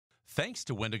Thanks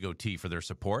to Wendigo Tea for their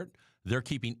support. They're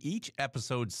keeping each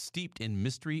episode steeped in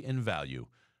mystery and value.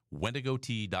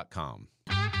 WendigoTea.com.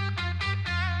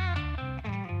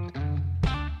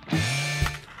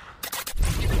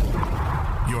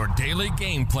 Your daily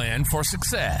game plan for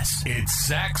success. It's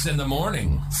Sachs in the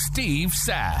Morning. Steve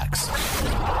Sachs.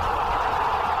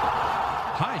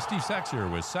 Hi, Steve Sachs here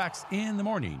with Sachs in the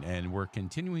Morning, and we're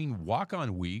continuing Walk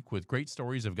On Week with great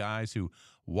stories of guys who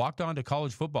walked on to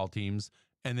college football teams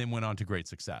and then went on to great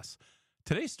success.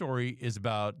 Today's story is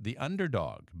about the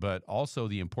underdog, but also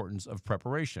the importance of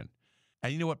preparation.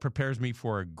 And you know what prepares me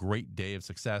for a great day of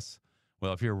success?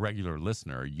 Well, if you're a regular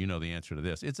listener, you know the answer to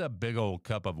this. It's a big old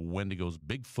cup of Wendigo's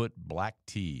Bigfoot black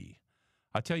tea.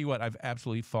 I tell you what, I've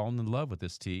absolutely fallen in love with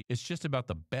this tea. It's just about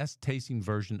the best tasting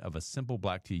version of a simple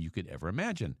black tea you could ever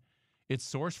imagine.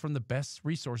 It's sourced from the best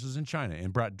resources in China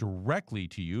and brought directly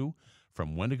to you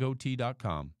from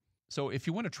wendigotea.com. So if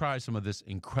you want to try some of this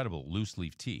incredible loose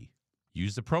leaf tea,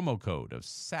 use the promo code of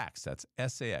SAX, that's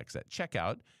S-A-X, at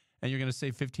checkout, and you're going to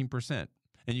save 15%.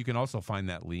 And you can also find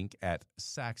that link at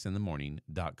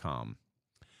saxinthemorning.com.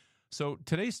 So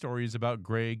today's story is about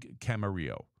Greg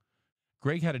Camarillo.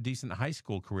 Greg had a decent high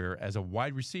school career as a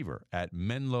wide receiver at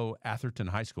Menlo Atherton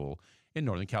High School in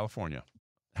Northern California.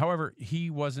 However, he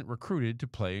wasn't recruited to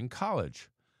play in college,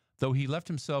 though he left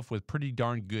himself with pretty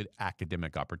darn good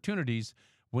academic opportunities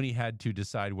when he had to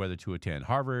decide whether to attend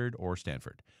Harvard or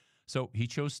Stanford. So he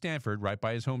chose Stanford right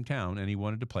by his hometown, and he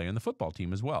wanted to play on the football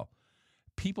team as well.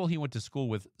 People he went to school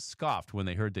with scoffed when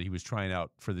they heard that he was trying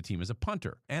out for the team as a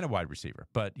punter and a wide receiver,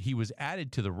 but he was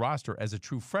added to the roster as a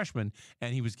true freshman,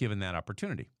 and he was given that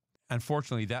opportunity.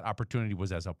 Unfortunately, that opportunity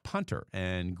was as a punter,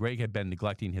 and Greg had been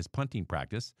neglecting his punting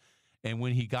practice, and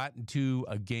when he got into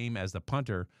a game as the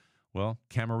punter, well,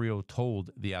 Camarillo told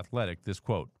The Athletic this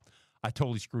quote, "I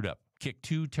totally screwed up. Kicked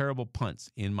 2 terrible punts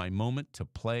in my moment to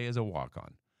play as a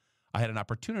walk-on. I had an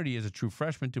opportunity as a true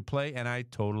freshman to play, and I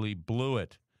totally blew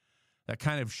it. That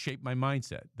kind of shaped my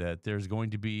mindset that there's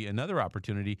going to be another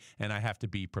opportunity, and I have to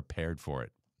be prepared for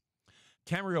it."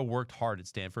 Camarillo worked hard at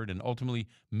Stanford and ultimately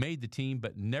made the team,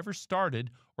 but never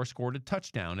started or scored a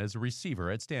touchdown as a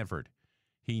receiver at Stanford.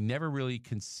 He never really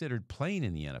considered playing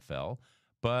in the NFL,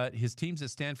 but his teams at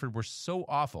Stanford were so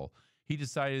awful, he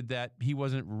decided that he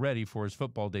wasn't ready for his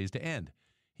football days to end.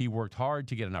 He worked hard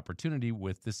to get an opportunity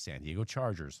with the San Diego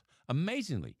Chargers.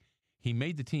 Amazingly, he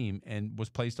made the team and was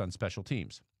placed on special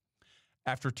teams.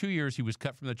 After 2 years, he was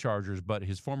cut from the Chargers, but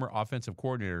his former offensive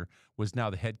coordinator was now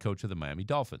the head coach of the Miami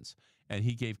Dolphins, and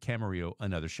he gave Camarillo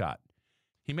another shot.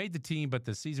 He made the team, but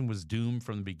the season was doomed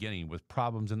from the beginning with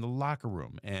problems in the locker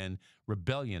room and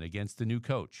rebellion against the new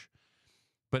coach.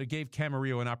 But it gave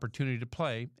Camarillo an opportunity to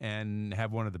play and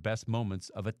have one of the best moments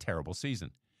of a terrible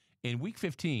season. In Week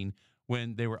 15,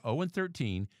 when they were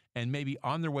 0-13 and maybe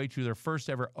on their way to their first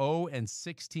ever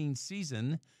 0-16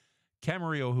 season,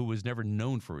 Camarillo, who was never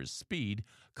known for his speed,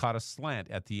 caught a slant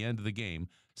at the end of the game,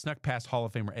 snuck past Hall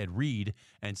of Famer Ed Reed,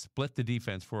 and split the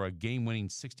defense for a game-winning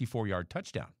 64-yard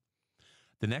touchdown.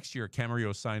 The next year,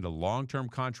 Camarillo signed a long-term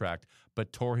contract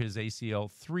but tore his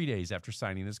ACL 3 days after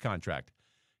signing his contract.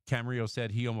 Camarillo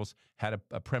said he almost had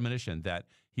a premonition that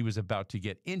he was about to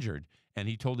get injured, and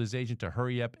he told his agent to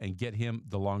hurry up and get him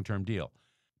the long-term deal.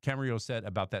 Camarillo said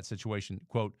about that situation,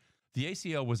 quote, "The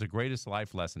ACL was the greatest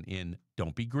life lesson in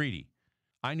don't be greedy.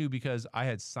 I knew because I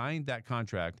had signed that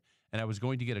contract and I was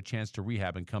going to get a chance to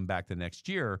rehab and come back the next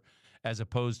year, as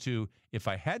opposed to if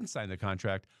I hadn't signed the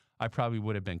contract, I probably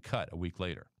would have been cut a week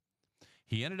later."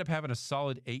 He ended up having a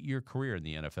solid 8-year career in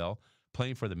the NFL,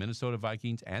 playing for the Minnesota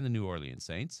Vikings and the New Orleans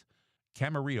Saints.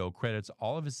 Camarillo credits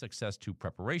all of his success to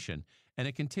preparation, and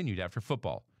it continued after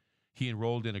football. He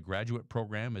enrolled in a graduate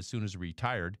program as soon as he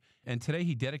retired, and today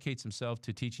he dedicates himself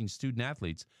to teaching student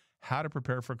athletes how to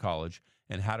prepare for college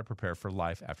and how to prepare for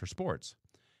life after sports.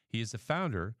 He is the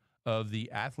founder of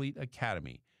the Athlete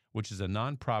Academy, which is a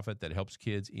nonprofit that helps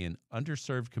kids in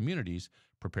underserved communities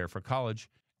prepare for college,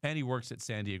 and he works at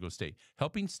San Diego State,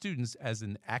 helping students as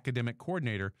an academic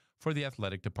coordinator for the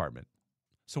athletic department.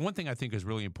 So one thing I think is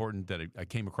really important that I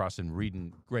came across in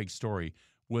reading Greg's story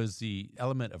was the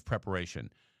element of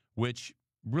preparation, which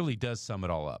really does sum it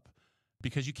all up.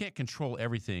 Because you can't control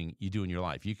everything you do in your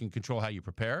life. You can control how you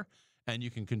prepare, and you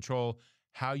can control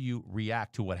how you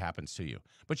react to what happens to you.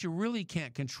 But you really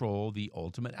can't control the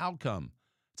ultimate outcome.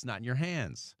 It's not in your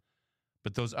hands.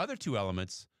 But those other two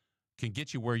elements can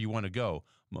get you where you want to go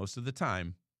most of the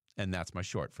time, and that's my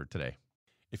short for today.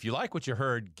 If you like what you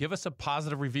heard, give us a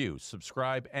positive review,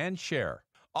 subscribe, and share.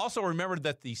 Also, remember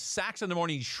that the Sachs in the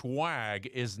Morning swag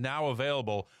is now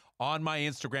available. on my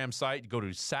Instagram site. Go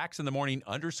to Sacks in the Morning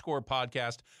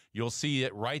 _podcast. You'll see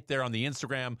it right there on the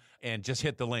Instagram, and just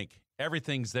hit the link.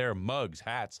 Everything's there, mugs,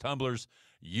 hats, tumblers,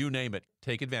 you name it.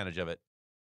 Take advantage of it.